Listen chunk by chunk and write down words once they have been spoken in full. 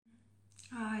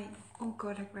all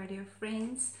Kardec Radio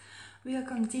friends. We are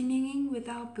continuing with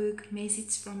our book,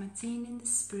 Message from a Teen in the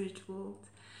Spirit World.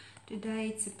 Today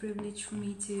it's a privilege for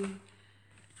me to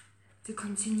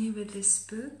continue with this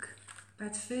book.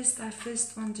 But I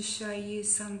first want to show you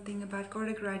something about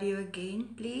Kardec Radio again,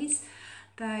 please.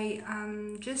 They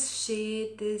just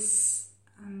shared this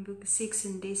book, Sex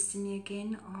and Destiny,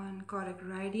 again on Kardec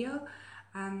Radio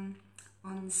on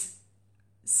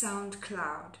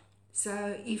SoundCloud.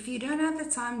 So if you don't have the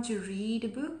time to read a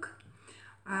book,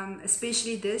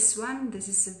 especially this one, this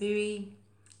is a very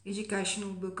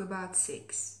educational book about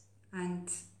sex and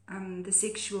the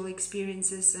sexual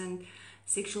experiences and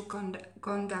sexual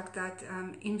conduct that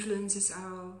influences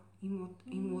our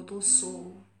immortal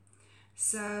soul.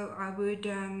 So I would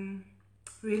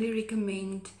really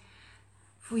recommend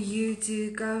for you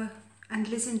to go and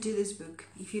listen to this book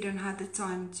if you don't have the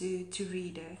time to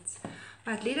read it.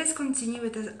 But let us continue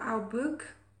with our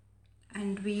book,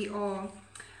 and we are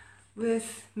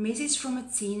with Message from a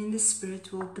Teen in the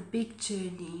Spirit World, The Big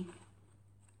Journey.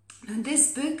 Now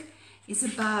this book is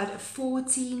about a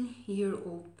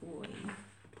 14-year-old boy,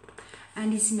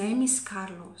 and his name is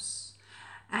Carlos.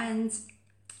 And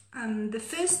the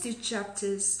first two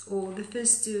chapters, or the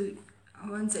first two, I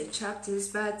won't say chapters,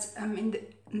 but in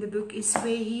the book is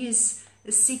where he is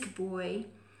a sick boy,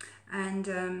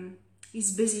 and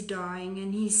he's busy dying,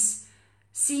 and he's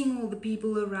seeing all the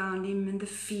people around him and the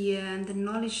fear and the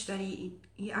knowledge that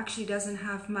he actually doesn't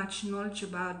have much knowledge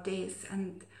about death,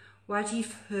 and what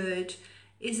he's heard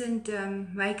isn't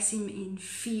makes him in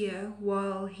fear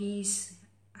while he's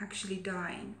actually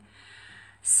dying.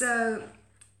 So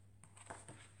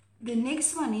the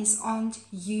next one is Aunt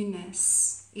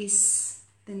Eunice, is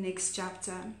the next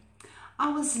chapter. I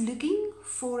was looking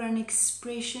for an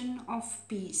expression of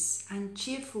peace and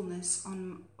cheerfulness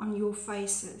on your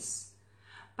faces,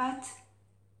 but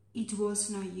it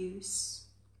was no use.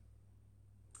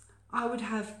 I would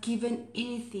have given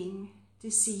anything to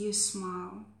see you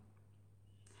smile.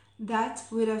 That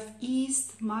would have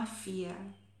eased my fear,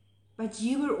 but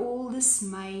you were all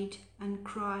dismayed and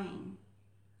crying.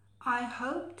 I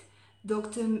hoped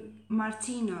Dr.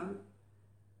 Martino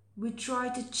would try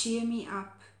to cheer me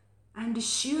up and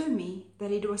assure me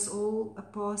that it was all a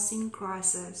passing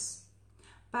crisis.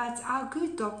 But our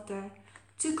good doctor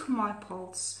took my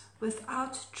pulse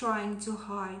without trying to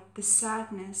hide the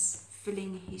sadness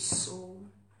filling his soul.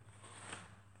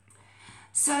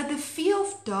 So the fear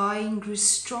of dying grew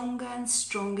stronger and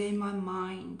stronger in my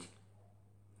mind.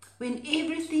 When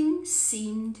everything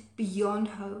seemed beyond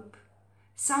hope,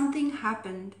 something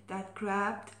happened that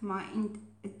grabbed my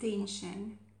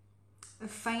attention. A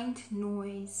faint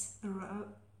noise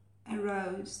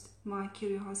aroused my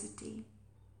curiosity.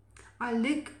 I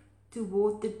looked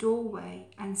toward the doorway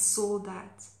and saw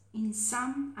that, in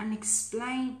some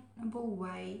unexplainable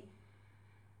way,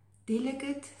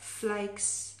 delicate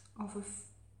flakes of a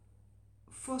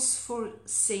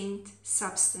phosphorescent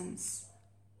substance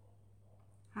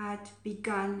had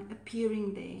begun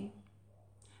appearing there.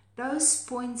 Those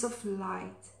points of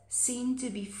light seemed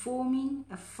to be forming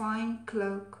a fine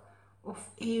cloak of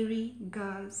airy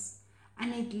gauze,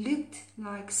 and it looked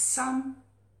like someone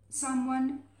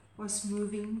was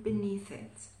moving beneath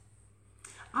it.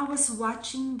 I was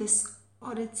watching this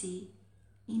oddity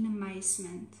in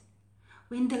amazement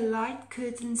when the light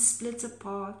curtain split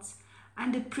apart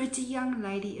and a pretty young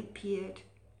lady appeared.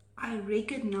 I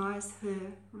recognized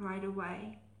her right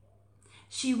away.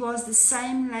 She was the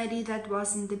same lady that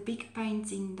was in the big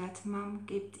painting that Mum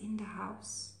kept in the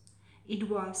house. It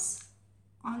was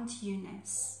Aunt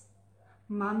Eunice,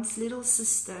 Mum's little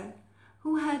sister,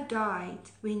 who had died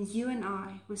when you and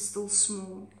I were still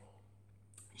small.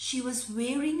 She was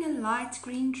wearing a light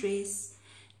green dress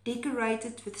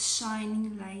decorated with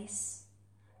shining lace.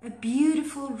 A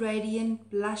beautiful,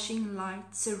 radiant, blushing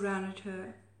light surrounded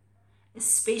her,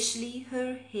 especially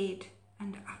her head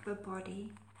and upper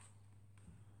body.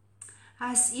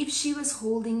 As if she was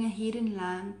holding a hidden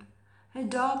lamp, her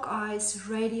dark eyes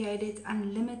radiated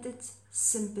unlimited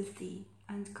sympathy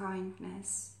and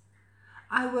kindness.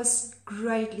 I was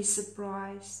greatly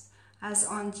surprised as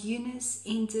Aunt Eunice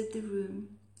entered the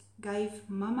room, gave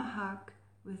Mum a hug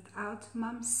without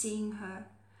Mum seeing her,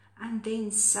 and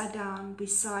then sat down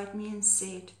beside me and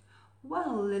said,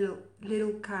 "Well,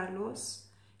 little Carlos,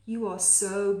 you are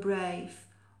so brave.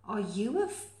 Are you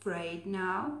afraid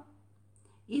now?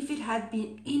 If it had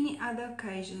been any other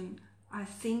occasion, I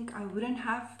think I wouldn't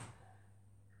have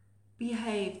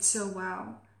behaved so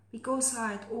well, because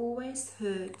I had always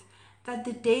heard that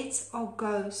the dead are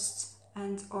ghosts,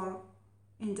 and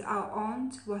our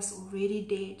aunt was already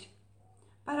dead.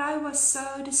 but I was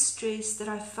so distressed that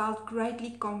I felt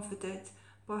greatly comforted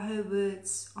by her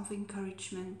words of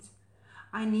encouragement.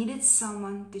 I needed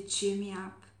someone to cheer me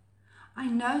up. I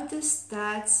noticed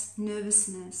Dad's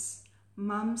nervousness,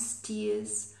 Mum's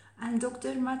tears, and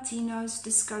Dr. Martino's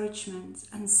discouragement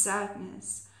and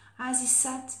sadness as he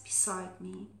sat beside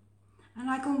me. And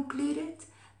I concluded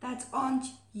that Aunt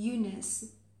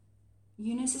Eunice's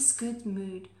good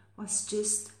mood was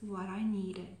just what I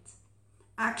needed.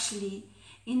 Actually,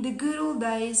 in the good old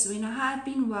days when I had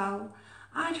been well,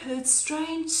 I'd heard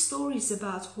strange stories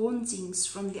about hauntings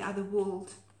from the other world,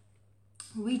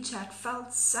 which had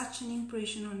felt such an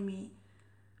impression on me,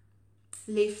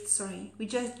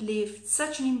 which had left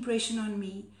such an impression on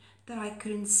me that I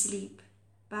couldn't sleep.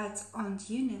 But Aunt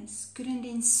Eunice couldn't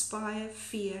inspire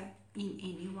fear in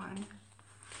anyone.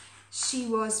 She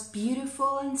was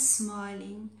beautiful and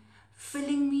smiling,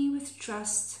 filling me with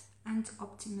trust and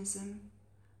optimism.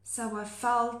 So I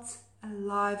felt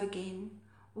alive again,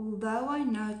 although I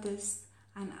noticed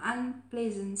an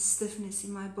unpleasant stiffness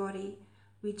in my body,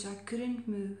 which I couldn't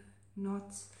move,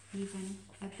 not even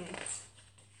a bit.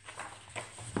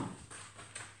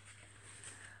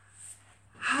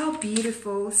 How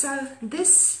beautiful. So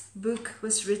this book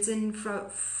was written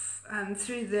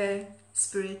through the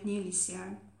spirit Neio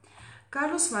Lucio.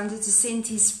 Carlos wanted to send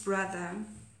his brother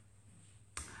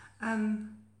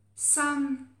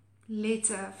some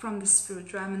letter from the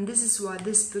spirit realm, and this is why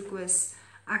this book was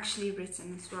actually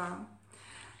written as well.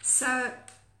 So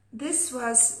this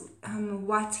was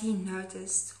what he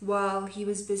noticed while he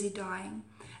was busy dying.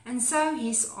 And so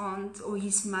his aunt, or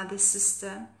his mother's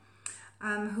sister,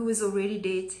 who was already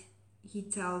dead, he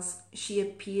tells, she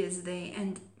appears there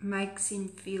and makes him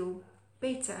feel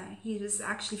better. He was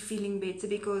actually feeling better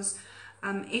because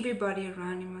everybody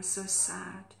around him was so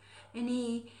sad. And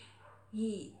he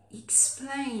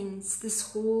explains this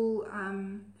whole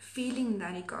feeling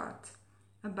that he got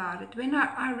about it. When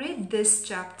I read this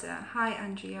chapter, hi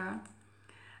Andrea,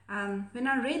 when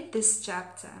I read this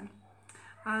chapter,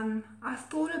 I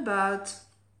thought about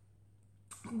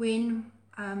when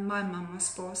my mum was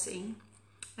passing,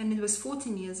 and it was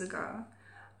 14 years ago.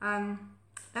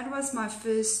 That was my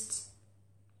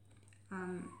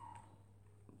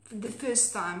the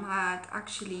first time I had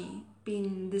actually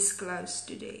been this close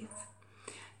to death.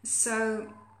 So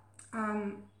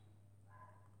I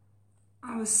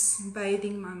was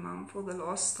bathing my mum for the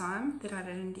last time that I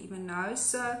didn't even know.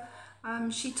 So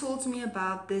she told me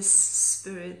about this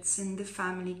spirits and the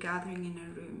family gathering in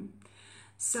her room.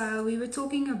 So we were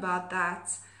talking about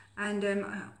that, and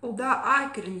although I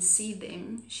couldn't see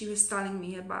them, she was telling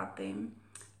me about them,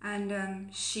 and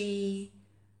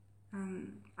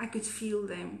I could feel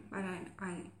them, but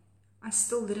I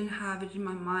still didn't have it in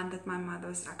my mind that my mother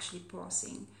was actually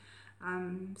passing.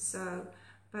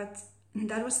 But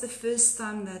that was the first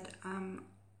time that I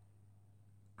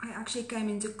actually came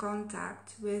into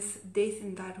contact with death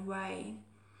in that way,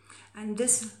 and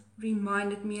this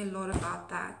reminded me a lot about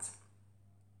that.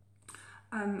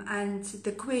 And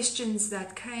the questions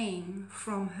that came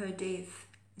from her death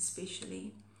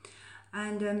especially.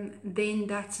 And then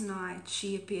that night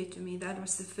she appeared to me. That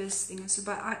was the first thing. So,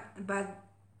 but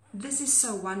this is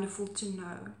so wonderful to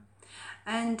know,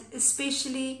 and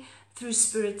especially through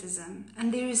Spiritism.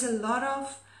 And there is a lot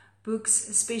of books,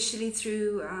 especially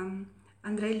through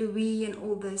André Louis and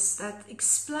all this, that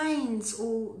explains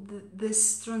all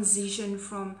this transition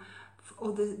from,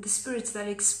 or the spirits that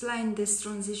explain this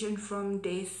transition from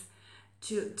death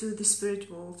to the spirit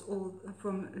world, or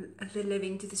from the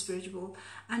living to the spirit world,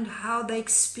 and how they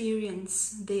experience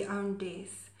their own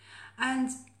death. And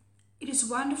it is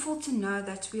wonderful to know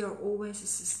that we are always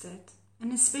assisted,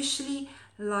 and especially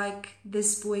like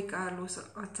this boy Carlos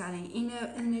are telling, in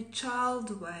a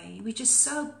child way, which is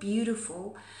so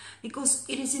beautiful, because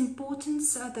it is important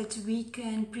so that we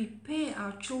can prepare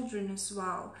our children as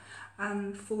well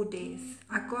for death.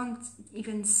 I can't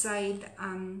even say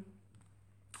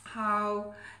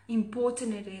how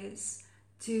important it is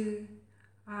to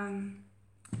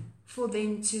for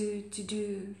them to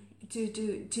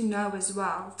know as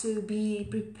well, to be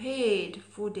prepared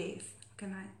for death.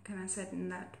 Can I say it in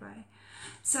that way?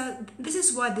 So this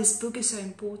is why this book is so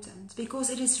important, because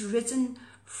it is written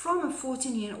from a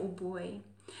 14-year-old boy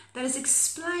that is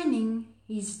explaining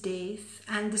his death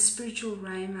and the spiritual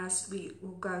realm as we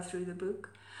will go through the book.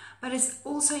 But it's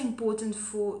also important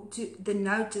for the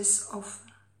notice of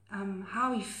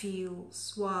how he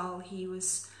feels while he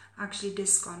was actually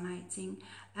discarnating,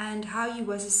 and how he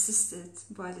was assisted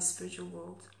by the spiritual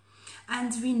world.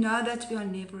 And we know that we are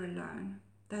never alone,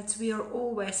 that we are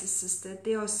always assisted.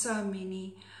 There are so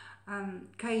many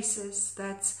cases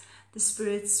that the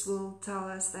spirits will tell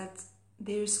us that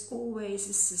there's always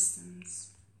assistance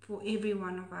for every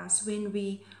one of us when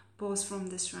we pass from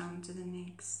this realm to the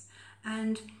next.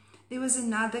 And there was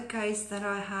another case that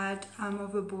I had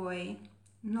of a boy,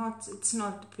 it's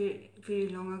not very, very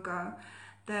long ago,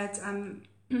 that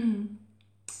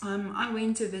I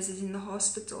went to visit in the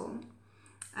hospital,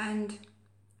 and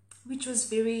which was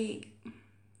very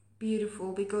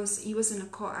beautiful because he was in a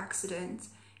car accident.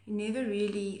 He never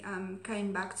really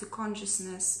came back to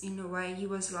consciousness in a way. He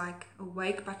was like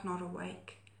awake but not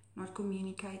awake, not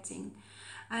communicating.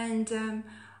 And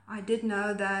I did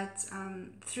know that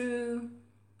through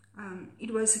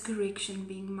it was a correction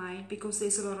being made, because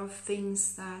there's a lot of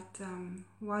things that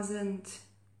wasn't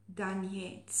done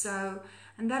yet. So,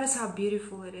 and that is how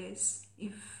beautiful it is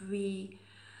if we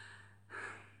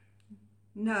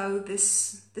know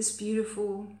this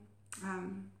beautiful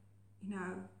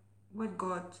what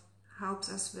God helps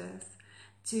us with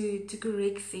to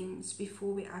correct things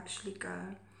before we actually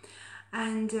go.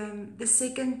 And the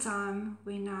second time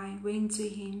when I went to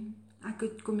him, I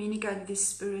could communicate with his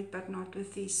spirit, but not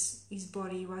with his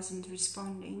body. Wasn't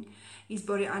responding. His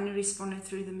body only responded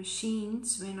through the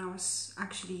machines when I was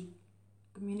actually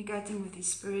communicating with his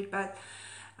spirit. But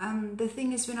the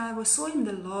thing is, when I saw him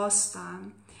the last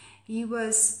time, he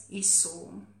saw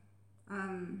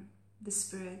the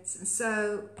spirits. And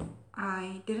so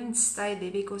I didn't stay there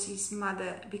because his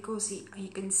mother, because you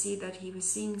can see that he was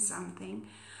seeing something.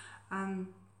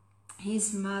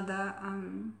 His mother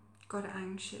got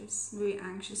anxious, very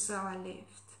anxious, so I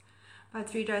left. But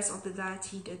 3 days after that,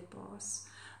 he did pass.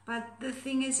 But the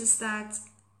thing is that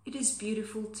it is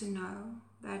beautiful to know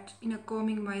that in a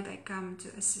calming way they come to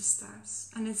assist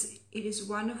us. And it is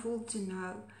wonderful to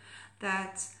know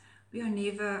that we are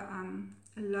never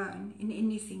alone in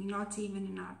anything, not even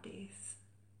in our death,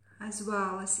 as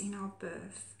well as in our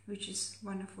birth, which is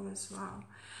wonderful as well.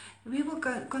 We will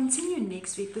continue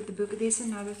next week with the book. There's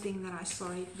another thing that I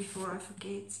started before I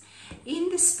forget. In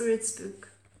the Spirit's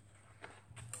book,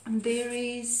 there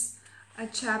is a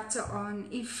chapter on,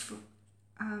 if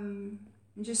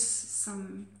just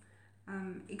some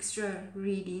extra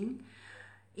reading.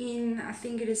 I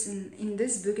think it is in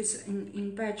this book, it's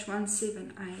in page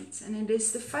 178, and it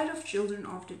is the fate of children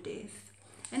after death.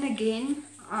 And again,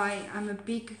 I am a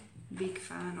big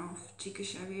fan of Chico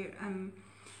Xavier.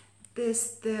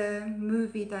 The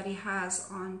movie that he has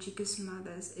on Chico's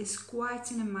mothers is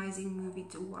quite an amazing movie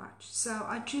to watch. So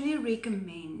I truly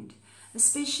recommend,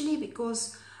 especially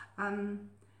because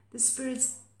the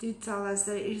spirits do tell us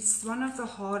that it's one of the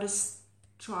hardest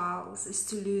trials is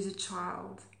to lose a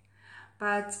child.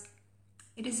 But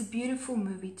it is a beautiful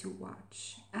movie to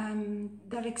watch,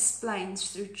 that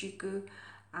explains through Chico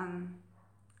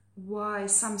why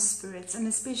some spirits, and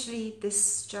especially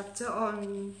this chapter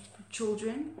on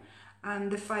children,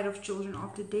 the fate of children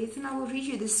after death. And I will read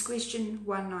you this question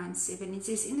 197. It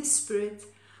says, in the spirit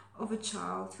of a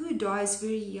child who dies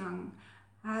very young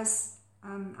is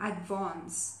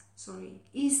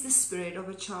the spirit of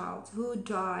a child who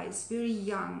dies very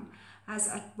young as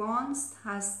advanced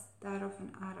as that of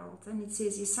an adult. And it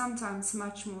says here, sometimes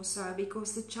much more so,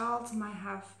 because the child may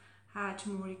have had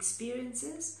more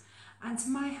experiences and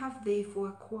may have therefore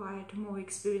acquired more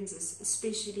experiences,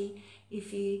 especially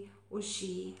if he or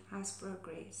she has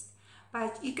progressed.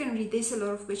 But you can read, there's a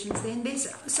lot of questions there, and there's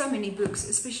so many books,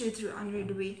 especially through Henri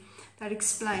Louis, that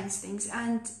explains things,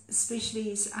 and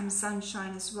especially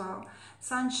Sunshine as well.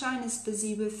 Sunshine is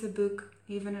busy with the book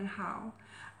Heaven and Hell,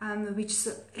 which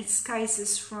it's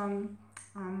cases from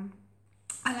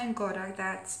Allan Kardec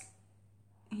that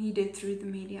he did through the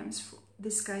mediums, for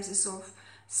these cases of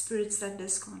spirits that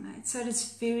discarnate. So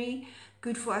it's very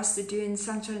good for us to do, and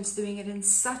Sunshine is doing it in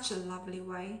such a lovely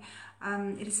way.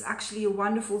 It is actually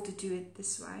wonderful to do it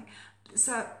this way.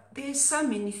 So there's so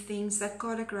many things that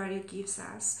Kardec Radio gives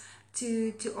us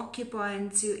to occupy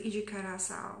and to educate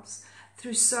ourselves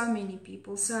through so many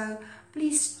people. So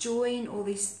please join all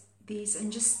these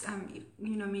and just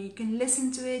you can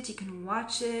listen to it, you can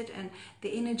watch it, and the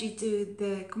energy to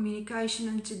the communication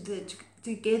and to the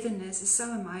togetherness is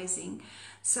so amazing.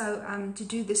 So to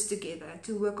do this together,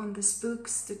 to work on these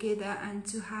books together, and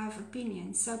to have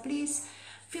opinions. So please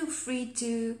feel free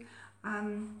to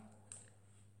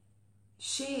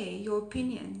share your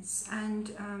opinions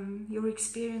and your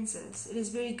experiences. It is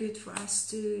very good for us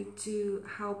to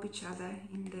help each other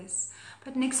in this.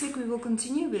 But next week we will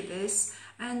continue with this,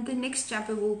 and the next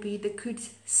chapter will be the good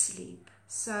sleep.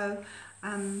 So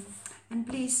and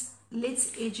please,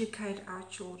 let's educate our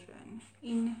children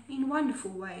in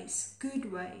wonderful ways,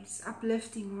 good ways,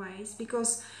 uplifting ways,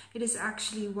 because it is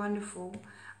actually wonderful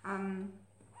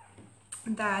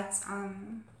that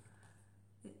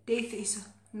Death is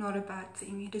not a bad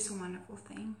thing. It is a wonderful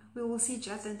thing. We will see each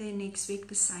other there next week,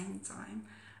 the same time.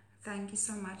 Thank you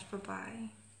so much.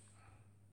 Bye-bye.